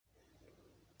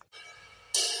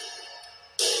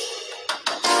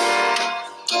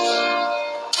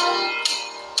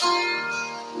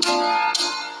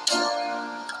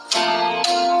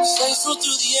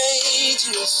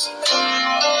ages.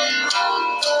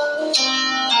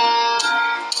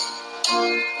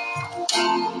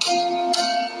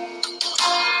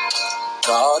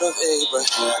 God of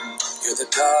Abraham, you're the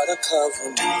God of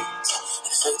covenant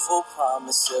and faithful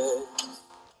promises.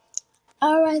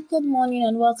 All right, good morning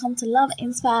and welcome to Love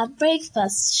Inspired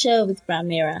Breakfast Show with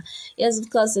Bramira. Yes, of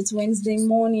course, it's Wednesday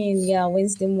morning. Yeah,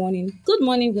 Wednesday morning. Good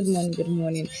morning, good morning, good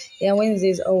morning. Yeah,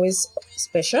 Wednesday is always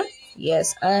special.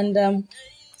 Yes, and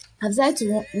I decided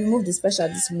to remove the special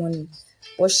this morning.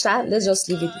 But let's just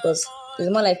leave it because it's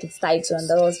more like it's title and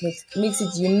that was makes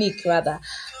it unique rather.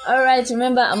 All right,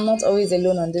 remember, I'm not always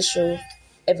alone on this show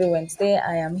every Wednesday.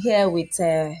 I am here with,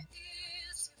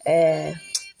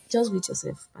 just with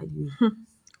yourself, by the way.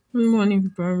 Good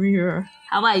morning, Maria.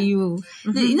 How are you?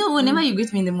 You know, whenever you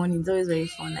greet me in the morning, it's always very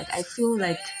fun. Like, I feel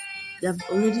like you have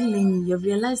already learned, you have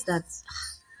realized that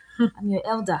I'm your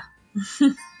elder.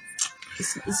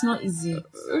 It's not easy.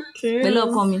 Okay.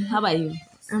 Hello, coming. How are you?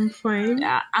 I'm fine.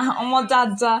 Yeah,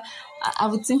 I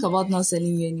would think about not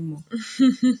selling you anymore.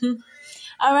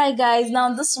 All right, guys.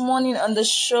 Now, this morning on the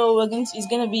show, it's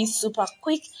going to be super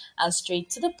quick and straight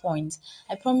to the point.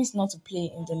 I promise not to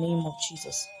play in the name of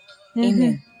Jesus.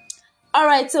 Amen. All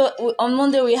right. So on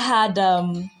Monday we had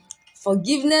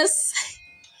forgiveness,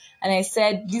 and I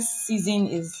said this season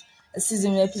is a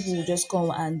season where people will just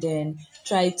come and then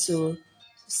try to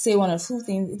say one or two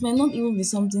things. It might not even be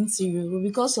something serious, but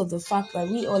because of the fact that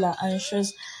we all are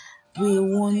anxious, we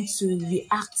want to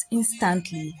react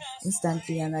instantly,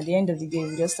 and at the end of the day,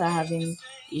 we just start having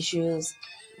issues.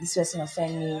 This person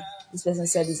offended me. This person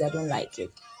said this, I don't like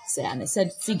it. So, and I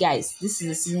said, see, guys, this is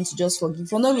a season to just forgive.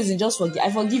 For no reason, just forgive.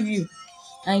 I forgive you.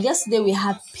 And yesterday we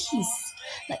had peace.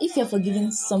 Now, if you're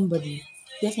forgiving somebody,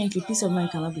 definitely peace of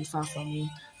mind cannot be far from you.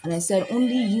 And I said,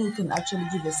 only you can actually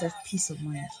give yourself peace of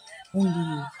mind. Only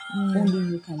you.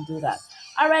 Only you can do that.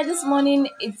 All right, this morning,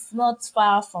 it's not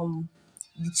far from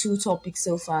the two topics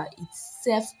so far. It's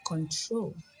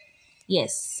self-control.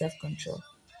 Yes, self-control.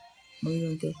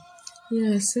 Okay.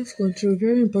 Yeah, self-control,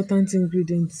 very important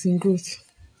ingredients in growth.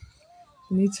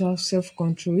 You need to have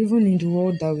self-control. Even in the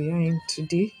world that we are in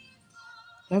today,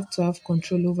 you have to have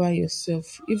control over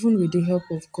yourself, even with the help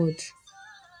of God.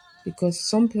 Because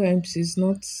sometimes it's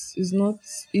not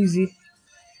easy.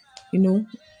 You know,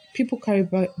 people carry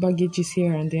baggages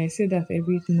here and there. I say that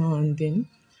every now and then,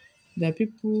 that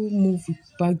people move with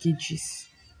baggages.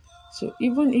 So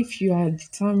even if you are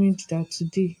determined that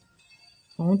today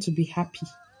I want to be happy,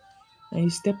 and you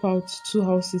step out 2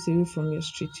 houses away from your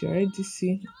street, you already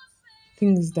see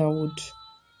things that would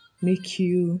make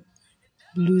you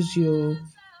lose your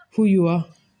who you are,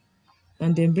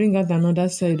 and then bring out another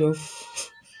side of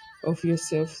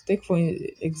yourself. Take for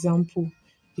example,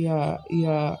 you are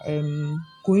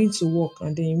going to work,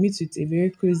 and then you meet with a very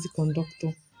crazy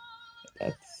conductor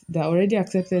that already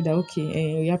accepted that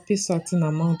okay, you have pay certain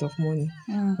amount of money,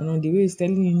 and on the way he's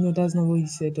telling you no, that's not what he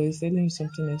said, or he's telling you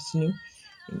something else. It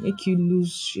make you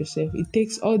lose yourself. It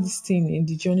takes all this thing in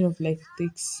the journey of life. It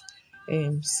takes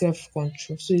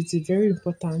self-control. So it's a very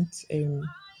important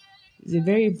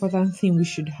thing we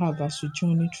should have as we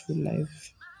journey through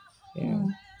life. Yeah.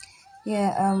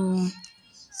 Yeah,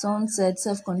 someone said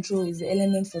self-control is the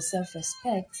element for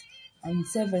self-respect, and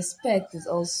self-respect is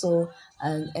also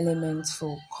an element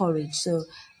for courage. So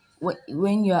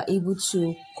when you are able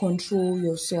to control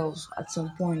yourself at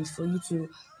some point, when you're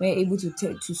able to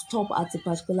stop at a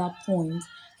particular point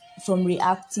from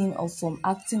reacting or from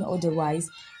acting otherwise,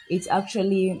 it's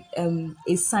actually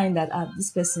a sign that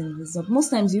this person is not. Most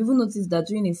times, you even notice that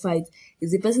during a fight,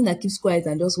 it's the person that keeps quiet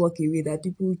and just walk away that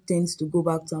people tend to go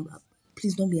back to.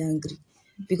 Please don't be angry,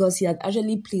 because he had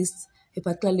actually placed a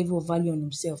particular level of value on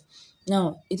himself.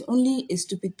 Now, it's only a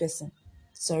stupid person.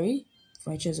 Sorry for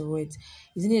my choice of words.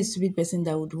 It's only a stupid person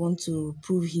that would want to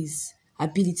prove his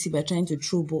ability by trying to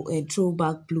throw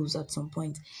back blows at some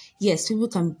point. Yes, people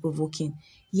can be provoking.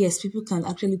 Yes, people can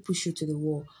actually push you to the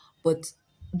wall. But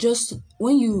just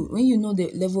when you know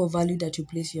the level of value that you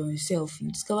place on yourself, you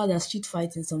discover that street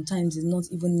fighting sometimes is not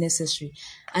even necessary.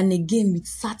 And again, with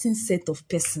certain set of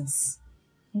persons.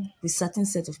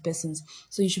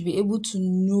 So you should be able to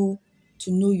know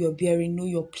your bearing, know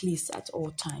your place at all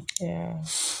times. Yeah.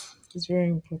 It's very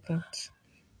important.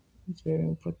 It's very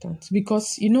important.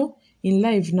 Because in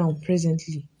life now,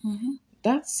 presently,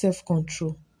 that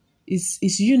self-control is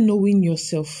you knowing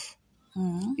yourself.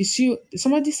 It's you.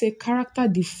 Somebody say character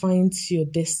defines your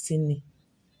destiny.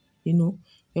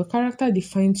 Your character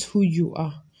defines who you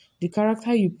are. The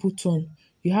character you put on,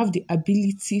 you have the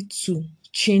ability to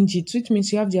change it, which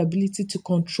means you have the ability to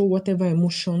control whatever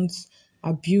emotions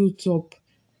are built up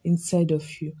inside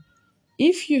of you.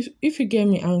 if you get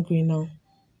me angry now,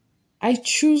 I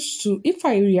choose to, if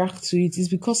I react to it, it's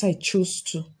because I chose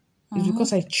to. It's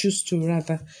because I choose to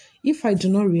rather. If I do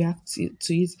not react to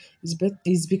it,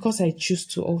 it's because I choose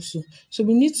to also. So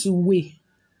we need to weigh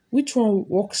which one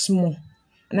works more.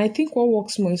 And I think what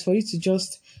works more is for you to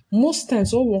just, most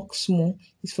times, what works more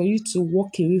is for you to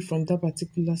walk away from that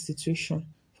particular situation,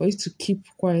 for you to keep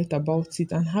quiet about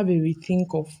it and have a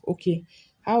rethink of, okay,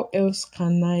 how else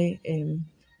can I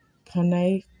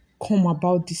come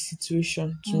about this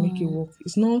situation to make it work?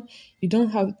 It's not, you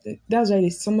don't have, that's why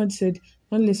somebody said,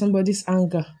 don't let somebody's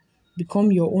anger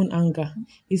become your own anger.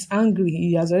 He's angry,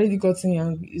 he has already gotten you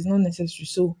angry. It's not necessary.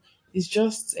 So it's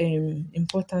just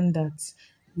important that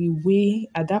we weigh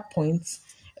at that point.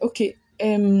 Okay,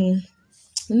 when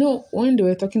they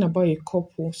were talking about a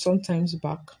couple sometimes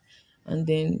back, and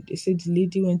then they said the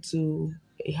lady went to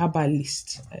a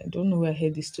herbalist. I don't know where I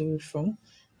heard the story from.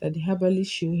 That the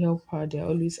herbalist should help her. They're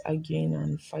always arguing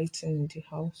and fighting in the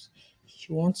house.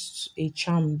 She wants a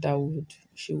charm that would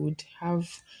she would have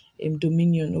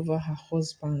dominion over her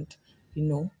husband,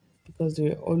 because they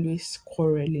were always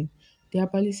quarreling. The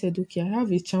herbalist said, "Okay, I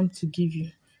have a charm to give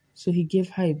you." So he gave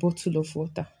her a bottle of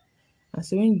water. And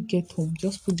so when you get home,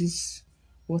 just put this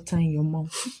water in your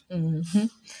mouth.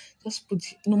 Just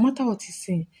no matter what he's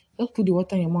saying, just put the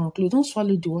water in your mouth. Close. Don't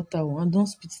swallow the water and don't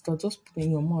spit it out. Just put it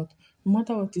in your mouth. No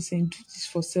matter what he's saying, do this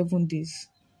for 7 days.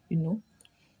 You know.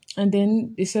 And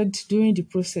then they said during the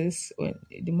process, when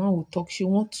the man would talk, she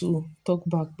want to talk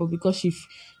back, but because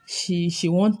she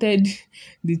wanted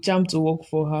the charm to work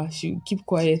for her, she would keep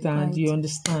quiet, and Quiet. you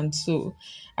understand. So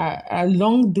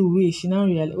along the way, she now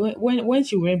realized when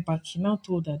she went back, she now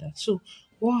told her that. So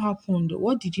what happened?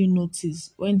 What did you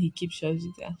notice when he keeps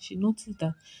shouting? And she noticed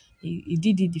that he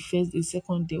did it the first, the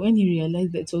second day. When he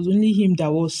realized that it was only him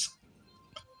that was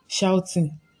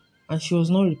shouting and she was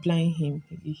not replying him,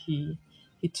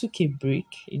 he took a break.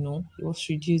 He was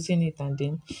reducing it, and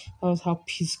then that was how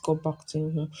peace got back to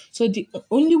him. So the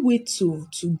only way to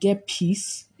get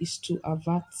peace is to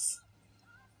avert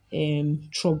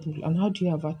trouble. And how do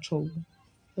you avert trouble?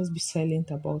 Just be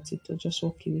silent about it, or just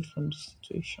walk away from the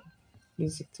situation,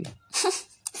 basically.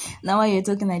 Now while you're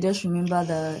talking, I just remember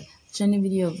the trending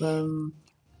video of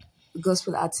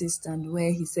gospel artist, and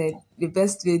where he said the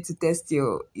best way to test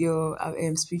your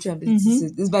spiritual abilities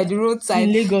is by the roadside In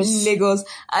in Lagos. Lagos.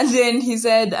 And then he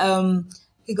said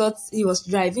he was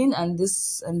driving, and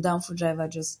this downfall driver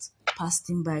just passed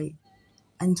him by,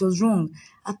 and it was wrong.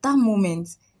 At that moment,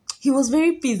 he was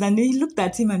very pissed, and then he looked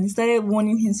at him and he started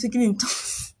warning him, speaking in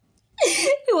tongues.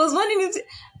 He was warning him.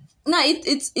 Now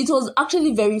it was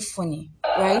actually very funny,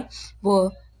 right? But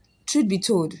truth be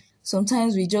told,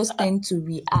 sometimes we just tend to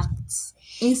react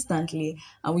instantly,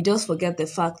 and we just forget the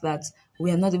fact that we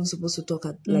are not even supposed to talk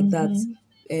like that.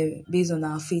 Based on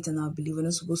our faith and our belief, we're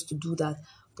not supposed to do that.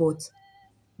 But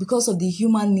because of the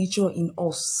human nature in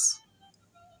us,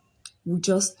 we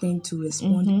just tend to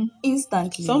respond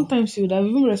instantly. Sometimes you would have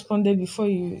even responded before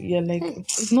you're like,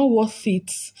 it's not worth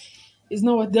it. It's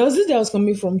not what there was this day I was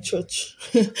coming from church.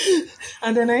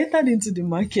 And then I entered into the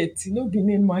market,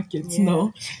 Benin market Yeah.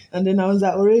 now. And then I was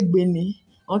at Oregbeni.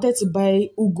 I wanted to buy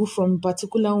ugu from a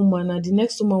particular woman, and the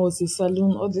next woman was a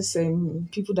salon, all these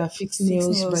people that fix Six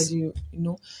nails by nails.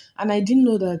 the. And I didn't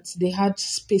know that they had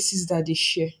spaces that they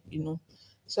share.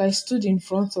 So I stood in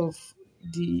front of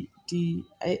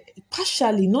I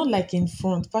partially, not like in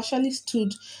front, partially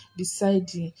stood beside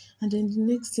him. And then the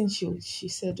next thing she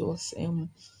said was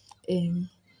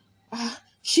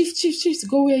shift,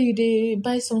 go where you they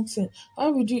buy something. Why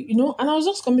would you? And I was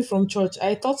just coming from church.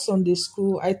 I taught Sunday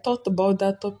school. I thought about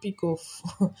that topic of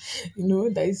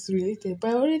that is related,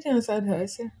 but I already answered her. I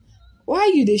said,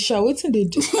 why you they shout? What they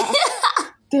do?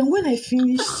 Then when I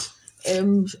finished,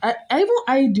 I even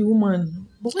eyed the woman,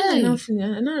 but when I now Hey,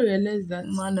 finished, I now realized that.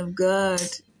 man of God.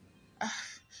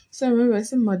 So I remember I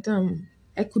said, Madam,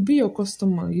 I could be your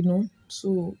customer. So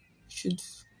you should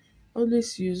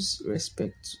always use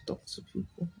respect to talk to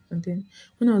people. And then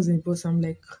when I was in the bus, I'm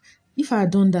like, if I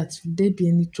had done that, would there be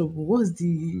any trouble? What's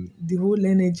the whole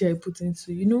energy I put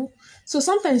into? So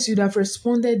sometimes you'd have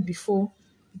responded before.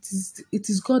 It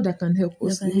is God that can help That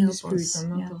us, the can Holy help Spirit, us. and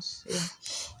not Yeah. us. Yeah.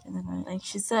 Like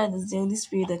she said, it's the Holy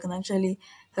Spirit that can actually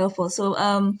help us. So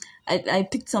I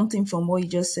picked something from what you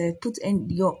just said. Put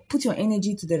your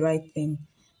energy to the right thing.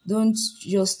 Don't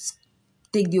just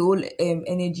take the whole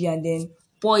energy and then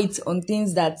pour it on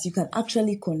things that you can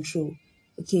actually control.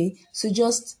 Okay, so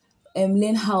just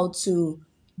learn how to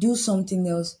do something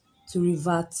else to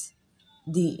revert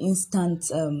the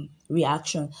instant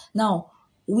reaction. Now,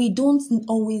 we don't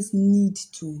always need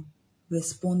to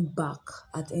respond back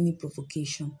at any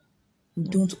provocation. You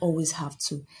don't always have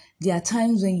to. There are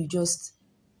times when you just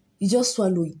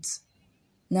swallow it.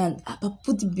 Now,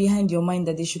 put it behind your mind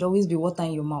that there should always be water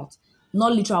in your mouth.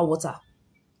 Not literal water.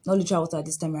 Not literal water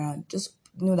this time around. Just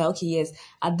know that, okay, yes,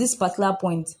 at this particular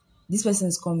point, this person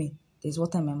is coming. There's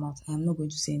water in my mouth. I'm not going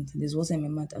to say anything. There's water in my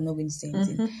mouth. I'm not going to say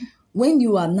anything. When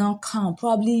you are now calm,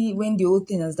 probably when the whole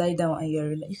thing has died down and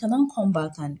you can now come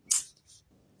back and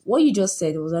what you just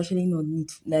said was actually not need.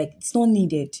 Like, it's not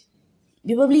needed.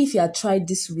 Probably if you had tried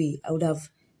this way, I would have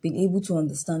been able to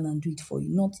understand and do it for you.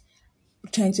 Not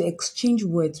trying to exchange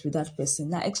words with that person.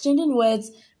 Now, exchanging words,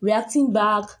 reacting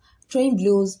back, throwing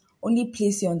blows only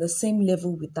place you on the same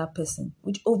level with that person,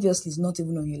 which obviously is not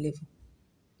even on your level.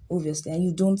 Obviously, and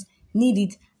you don't need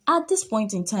it at this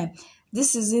point in time.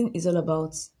 This season is all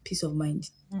about peace of mind,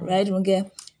 right,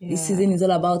 Runge? This season is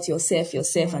all about yourself,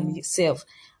 and yourself.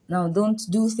 Now, don't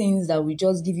do things that will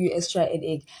just give you extra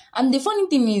headache. And the funny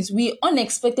thing is, we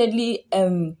unexpectedly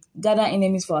gather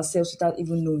enemies for ourselves without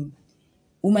even knowing.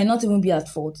 We might not even be at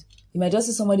fault. You might just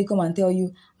see somebody come and tell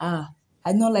you, I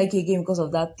don't like you again because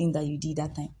of that thing that you did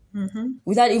that time.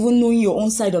 Without even knowing your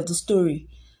own side of the story.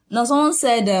 Now, someone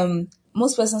said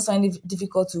most persons find it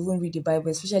difficult to even read the Bible,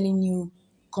 especially new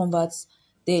converts.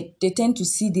 They tend to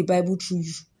see the Bible through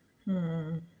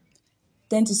you.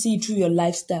 Tend to see it through your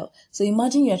lifestyle. So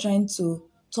imagine you're trying to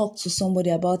talk to somebody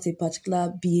about a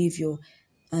particular behavior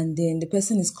and then the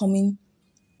person is coming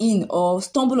in or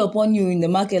stumble upon you in the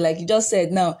market, like you just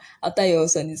said now, after your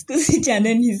son is teaching, and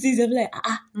then he sees them like,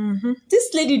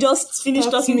 this lady just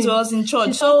finished talking to us in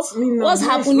church. So what's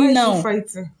happening now?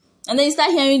 And then you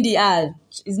start hearing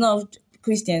it's not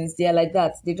Christians, they are like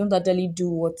that. They don't actually do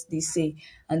what they say.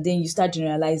 And then you start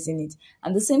generalizing it.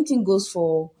 And the same thing goes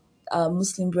for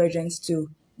Muslim brethren too.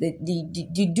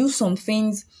 They do some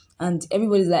things and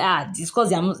everybody's like, it's because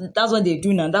that's what they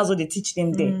do now. That's what they teach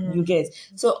them there. You get.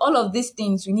 So all of these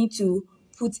things, we need to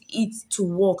put it to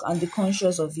work and be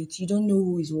conscious of it. You don't know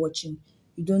who is watching.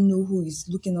 You don't know who is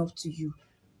looking up to you.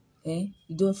 You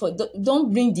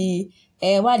don't bring the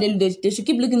why they should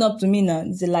keep looking up to me now.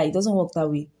 It's a lie. It doesn't work that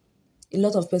way. A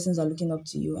lot of persons are looking up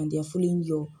to you and they are following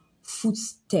your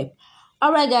footstep.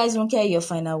 All right, guys, don't care your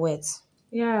final words.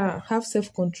 Yeah, have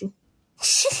self-control.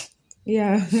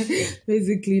 Yeah,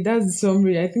 basically that's the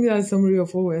summary. I think that's the summary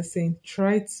of what we're saying.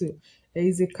 There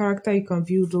is a character you can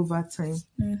build over time,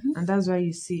 and that's why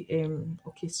you see.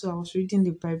 Okay, so I was reading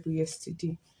the Bible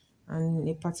yesterday, and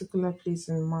a particular place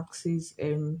in Mark says,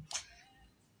 a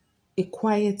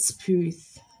quiet spirit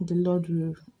the Lord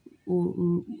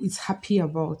is happy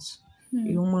about.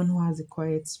 A woman who has a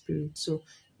quiet spirit. So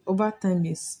over time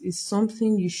is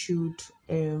something you should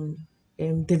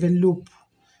develop.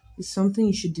 It's something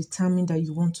you should determine that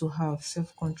you want to have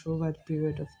self-control over the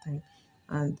period of time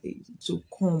and to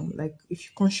come, like if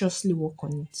you consciously work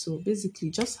on it. So basically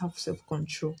just have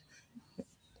self-control.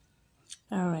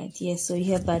 All right, yes. So you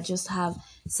hear that, just have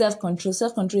self-control.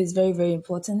 Self-control is very, very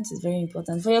important. It's very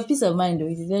important for your peace of mind, though.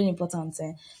 It is very important.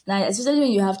 Now, especially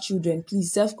when you have children,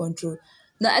 please self-control.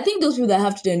 Now, I think those people that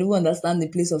have children will understand the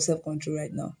place of self-control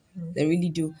right now. They really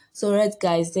do. So, right,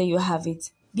 guys, there you have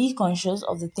it. Be conscious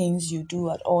of the things you do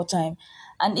at all time,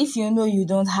 and if you know you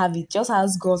don't have it, just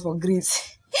ask God for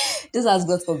grace. Just ask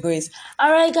God for grace. All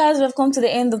right, guys, we've come to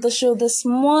the end of the show this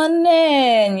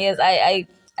morning. Yes, I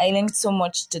learned so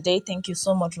much today. Thank you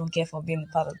so much, Runke, for being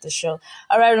a part of the show.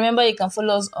 All right, remember you can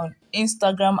follow us on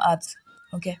Instagram at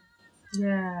okay.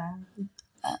 Yeah,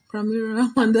 Pramira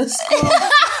underscore.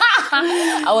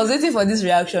 I was waiting for this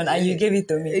reaction and you gave it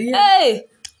to me. Yeah. Hey,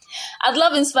 at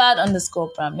Love Inspired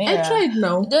underscore Pramira. I tried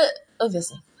now.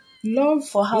 Obviously. Love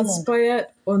for how Inspired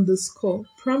underscore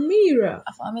Pramira.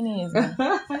 For how many years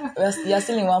now? You're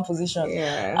still in one position.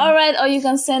 Yeah. All right, or you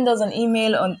can send us an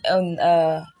email on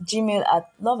Gmail at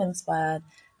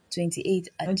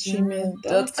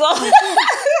loveinspired28@gmail.com.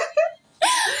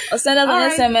 Or send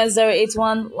us an SMS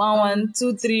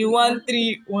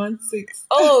 08111231316.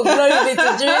 Oh, glory be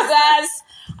to Jesus.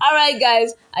 All right,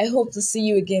 guys. I hope to see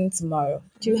you again tomorrow.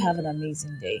 Do have an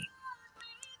amazing day.